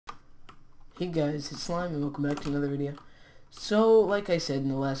Hey guys, it's Slime and welcome back to another video. So, like I said in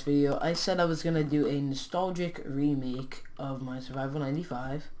the last video, I said I was going to do a nostalgic remake of my Survival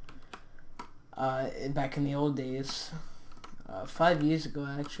 95 back in the old days, 5 years ago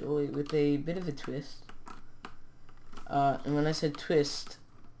actually, with a bit of a twist. And when I said twist,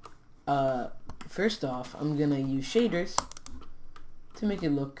 first off, I'm going to use shaders to make it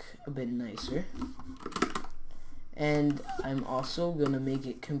look a bit nicer. And I'm also gonna make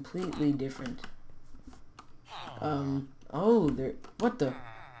it completely different. What the?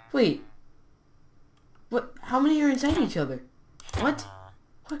 Wait. What? How many are inside each other? What?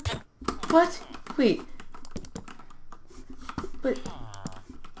 What? Wait. But,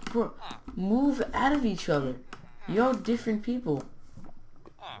 bro, move out of each other. Y'all different people.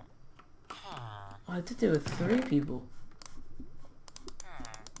 Oh, I thought there were 3 people.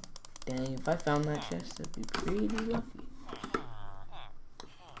 Dang, if I found that chest, I'd be pretty lucky.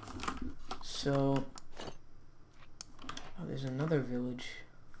 So, oh, there's another village.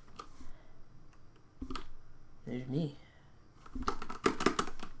 There's me.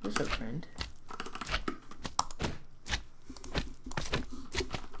 What's up, friend?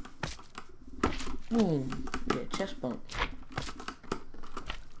 Boom. Yeah, chest bump.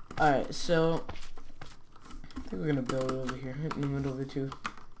 Alright, so, I think we're gonna build over here. Move it over too.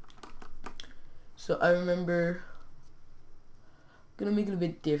 So I remember I'm gonna make it a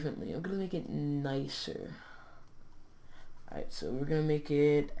bit differently. I'm gonna make it nicer. Alright, so we're gonna make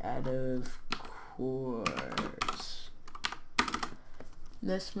it out of quartz.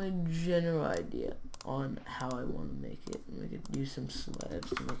 That's my general idea on how I want to make it. We could use some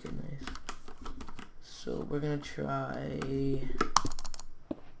slabs to make it nice. So we're gonna try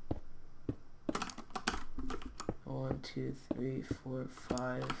 1, 2, 3, 4,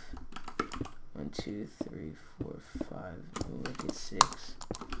 5. 1, 2, 3, 4, 5. We'll make it 6.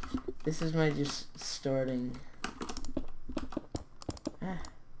 This is my just starting. 1,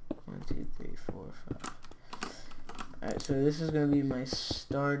 2, 3, 4, 5. Alright, so this is gonna be my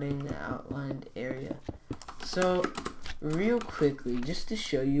starting outlined area. So, real quickly, just to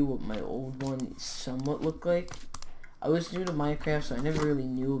show you what my old one somewhat looked like. I was new to Minecraft, so I never really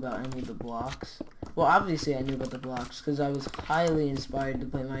knew about any of the blocks. Well, obviously I knew about the blocks because I was highly inspired to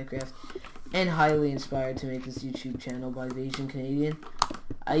play Minecraft and highly inspired to make this YouTube channel by the Asian Canadian.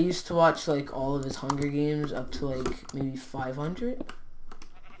 I used to watch like all of his Hunger Games up to like maybe 500,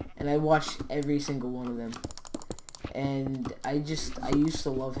 and I watched every single one of them. And I used to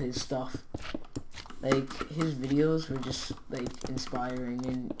love his stuff. Like, his videos were just like inspiring,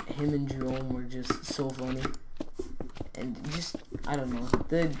 and him and Jerome were just so funny. And just, I don't know,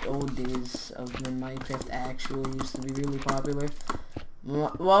 the old days of when Minecraft actually used to be really popular.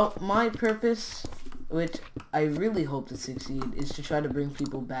 Well, my purpose, which I really hope to succeed, is to try to bring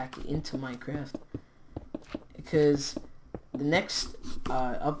people back into Minecraft. Because the next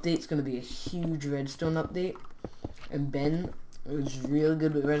update's going to be a huge redstone update. And Ben was really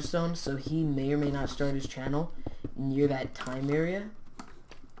good with redstone, so he may or may not start his channel near that time area.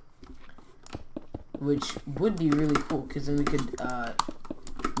 Which would be really cool, because then we could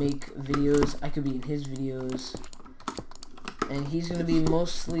make videos. I could be in his videos. And he's going to be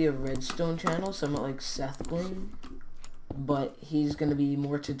mostly a redstone channel, somewhat like Seth Bling. But he's going to be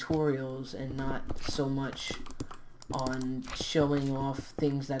more tutorials and not so much on showing off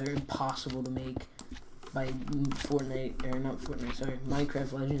things that are impossible to make by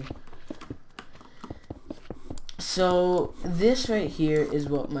Minecraft Legends. So this right here is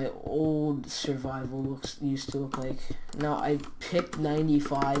what my old survival used to look like. Now I picked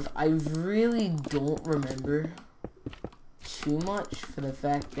 95. I really don't remember too much for the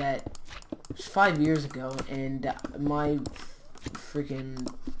fact that it was 5 years ago, and my freaking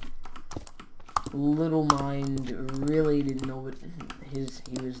little mind really didn't know what he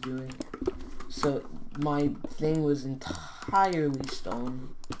was doing. So my thing was entirely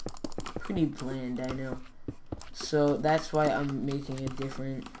stone. Pretty bland, I know. So that's why I'm making it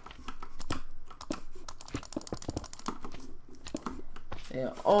different.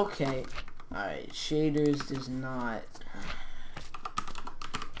 Yeah, okay. Alright, shaders does not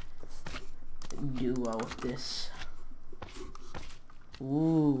do well with this.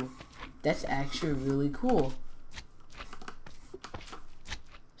 Ooh, that's actually really cool.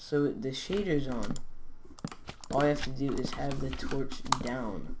 So the shader's on. All I have to do is have the torch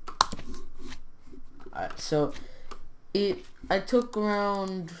down. Alright, so I took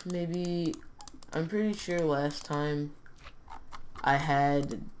around maybe, I'm pretty sure last time I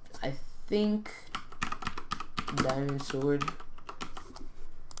had, I think, diamond sword,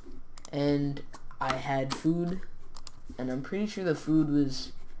 and I had food, and I'm pretty sure the food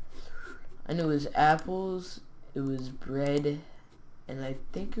was, I knew it was apples, it was bread, and I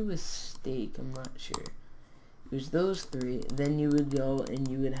think it was steak. I'm not sure. It was those three. Then you would go and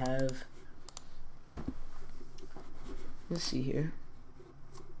you would have, let's see here.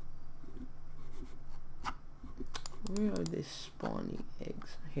 Where are they spawning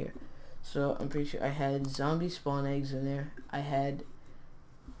eggs? Here. So I'm pretty sure I had zombie spawn eggs in there.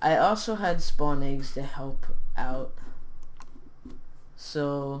 I also had spawn eggs to help out.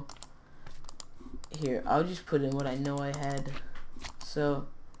 So here, I'll just put in what I know I had. So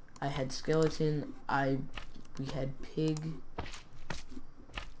I had skeleton, we had pig,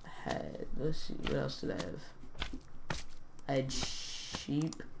 let's see, what else did I have? I had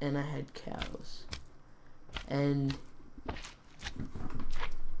sheep and I had cows. And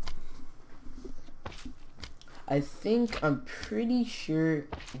I'm pretty sure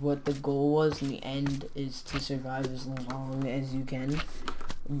what the goal was in the end is to survive as long as you can.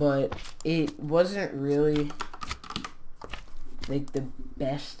 But it wasn't really like the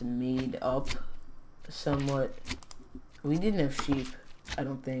best made up, somewhat. We didn't have sheep, I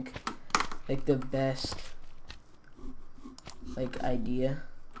don't think. Like the best like idea.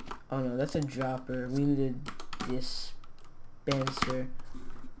 Oh no, that's a dropper. We need a dispenser.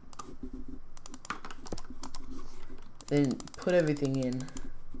 Then put everything in.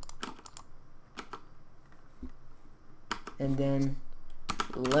 And then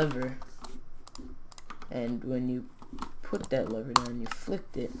lever. And when you put that lever down, you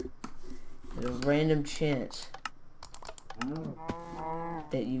flicked it. There's a random chance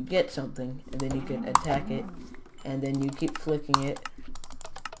that you get something, and then you can attack it, and then you keep flicking it.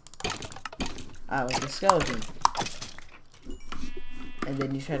 Like a skeleton. And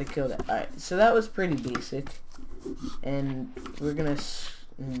then you try to kill that. Alright, so that was pretty basic. And we're gonna,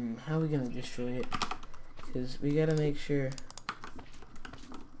 how are we gonna destroy it? Because we gotta make sure.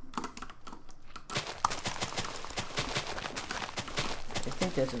 I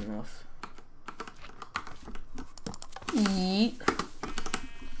think that's enough. Yeet.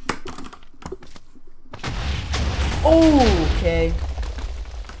 Oh, okay.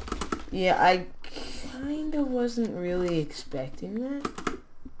 Yeah, I kinda wasn't really expecting that.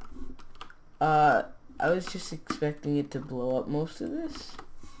 I was just expecting it to blow up most of this.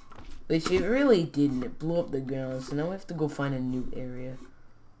 Which it really didn't. It blew up the ground, so now we have to go find a new area.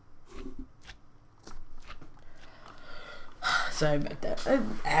 Sorry about that. I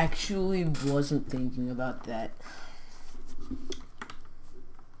actually wasn't thinking about that.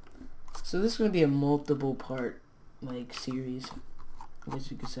 So this is going to be a multiple part, like, series, I guess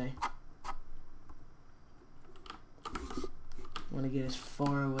you could say. I want to get as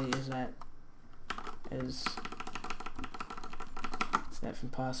far away as that from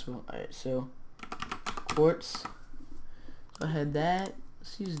possible. Alright, so quartz. So I had that.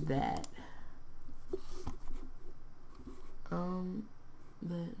 Let's use that.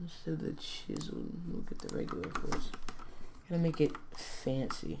 Instead of the chisel, we'll get the regular quartz. Gotta make it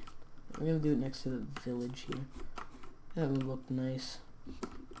fancy. We're gonna do it next to the village here. That would look nice.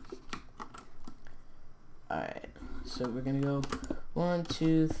 Alright, so we're gonna go 1,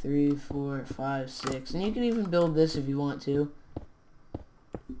 2, 3, 4, 5, 6, and you can even build this if you want to.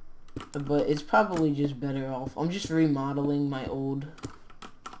 But it's probably just better off. I'm just remodeling my old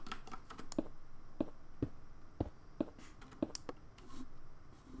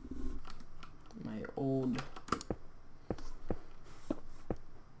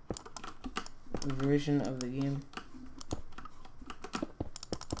version of the game.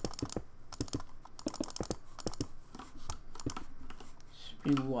 Should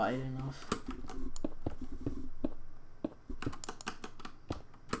be wide enough.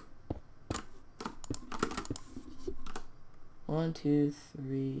 One, 2,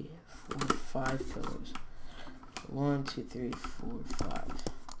 3, 4, 5 pillars. 1, 2, 3, 4, 5.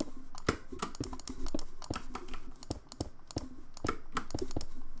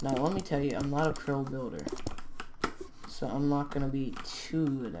 Now let me tell you, I'm not a pro builder, so I'm not gonna be too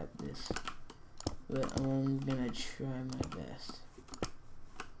good at this, but I'm gonna try my best.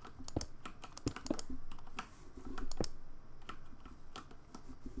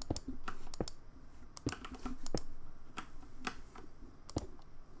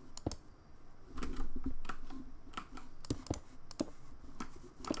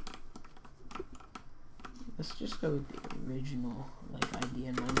 Let's just go with the original, like, idea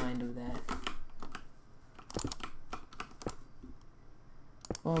in my mind of that.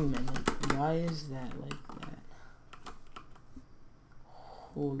 Oh man, like, why is that like that?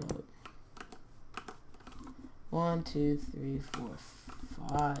 Hold up. 1, 2, 3, 4,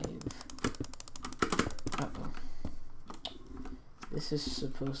 5. Uh-oh. This is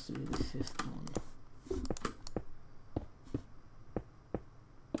supposed to be the 5th one.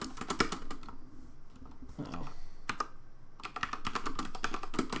 Uh-oh.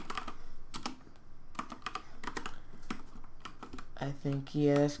 I think,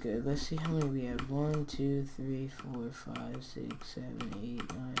 yeah, that's good. Let's see how many we have. 1, 2, 3, 4, 5, 6, 7,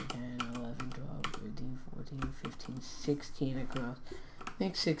 8, 9, 10, 11, 12, 13, 14, 15, 16 across. I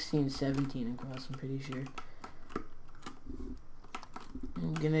think 16, 17 across, I'm pretty sure.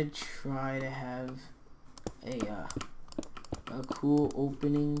 I'm gonna try to have a cool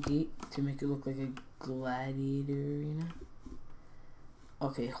opening gate to make it look like a gladiator arena.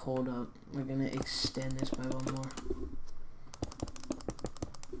 Okay, hold up. We're gonna extend this by one more.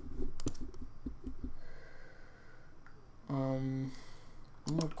 One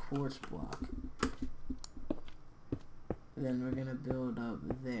more quartz block. Then we're gonna build up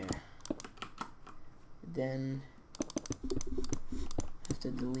there. Then have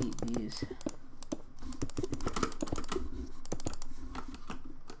to delete these.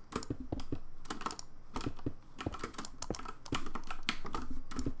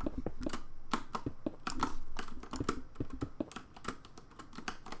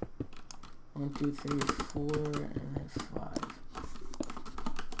 One, two, three, 4, and then 5.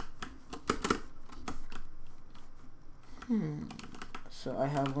 So I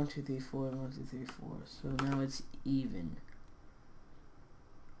have 1, 2, 3, 4, 1, 2, 3, 4. So now it's even.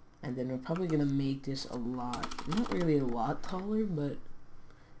 And then we're probably gonna make this a lot, not really a lot taller, but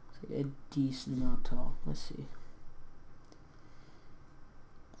it's like a decent amount tall. Let's see.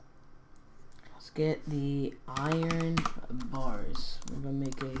 Let's get the iron bars. We're gonna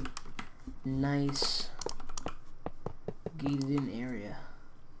make a nice gated in area.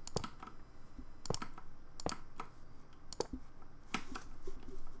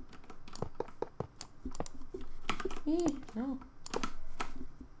 No.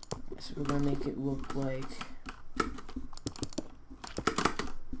 So we're gonna make it look like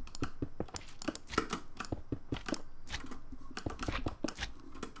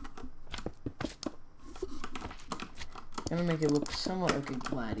somewhat like a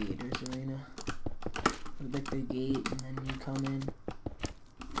gladiator's arena. Like the gate, and then you come in.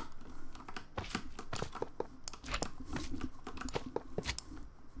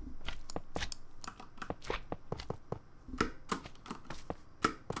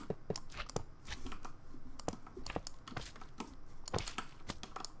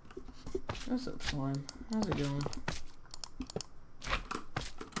 What's up, Slime? How's it going?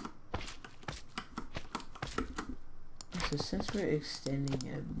 So since we're extending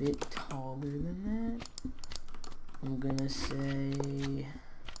it a bit taller than that, I'm gonna say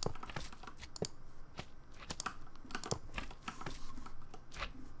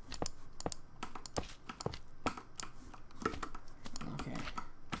okay.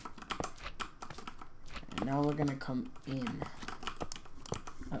 And now we're gonna come in.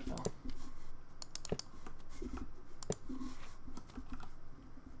 Uh-oh.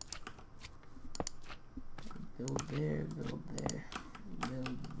 Build there, build there,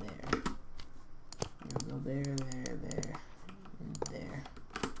 build there. Build there, there, and there.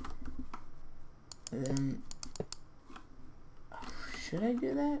 And then, should I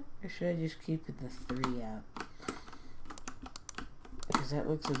do that? Or should I just keep it the 3 out? Because that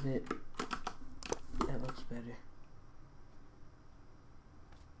looks a bit, that looks better.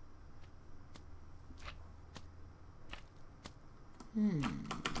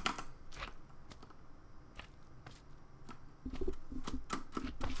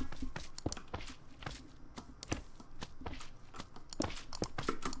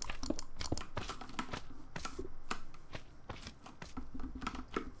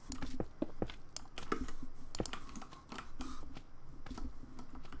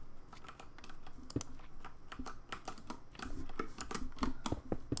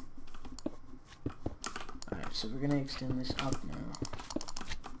 So we're gonna extend this up now.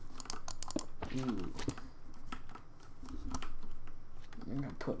 Ooh. I'm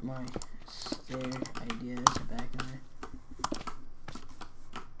gonna put my stair ideas back in there.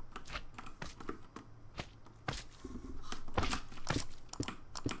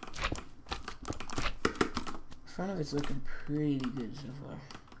 The front of it's looking pretty good so far.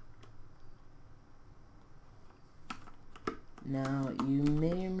 Now, you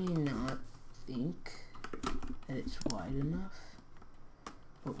may or may not think that it's wide enough,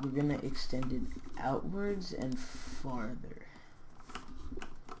 but we're gonna extend it outwards and farther.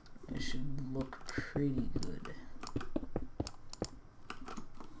 It should look pretty good.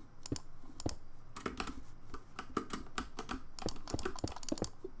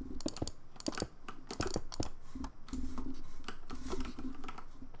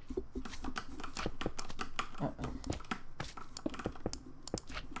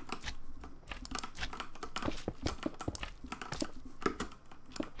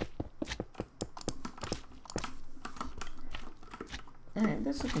 Alright,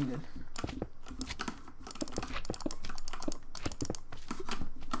 that's looking good.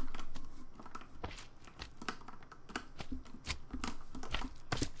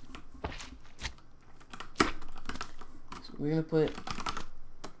 So we're gonna put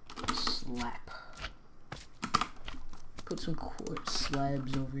slap. Put some quartz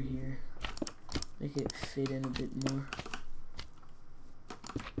slabs over here. Make it fit in a bit more.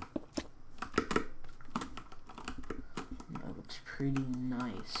 That looks pretty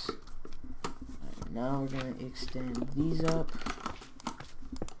nice. Right, now we're gonna extend these up.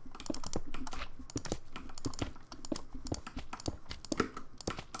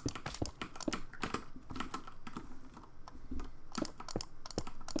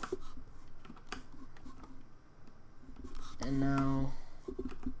 And now,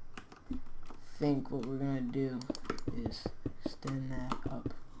 I think what we're gonna do is extend that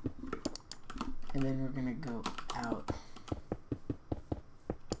up, and then we're gonna go out.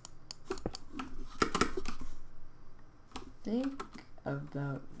 Think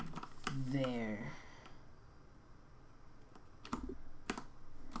about there.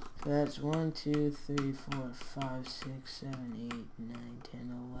 So that's 1, 2, 3, 4, 5, 6, 7, 8, 9,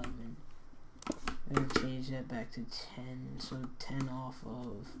 10, 11. I'm gonna change that back to 10, so 10 off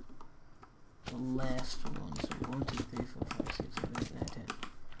of the last one. So 1, 2, 3, 4, 5, 6, 7, 8, 9, 10.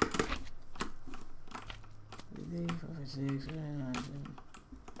 3, 4, 5, 6, 7, 9, 10.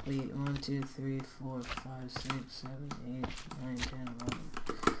 Wait, 1, 2, 3, 4, 5, 6, 7, 8, 9, 10,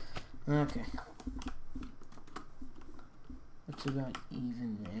 11. Okay. That's about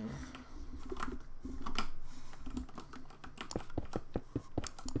even there.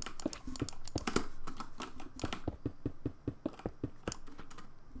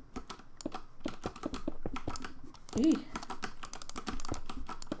 Hey.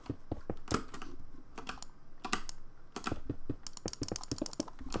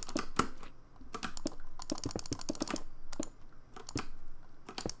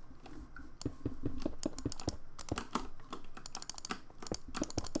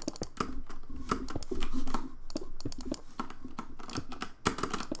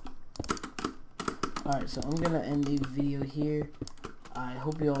 Alright, so I'm gonna end the video here. I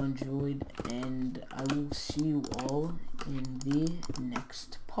hope you all enjoyed, and I will see you all in the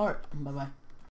next part. Bye bye.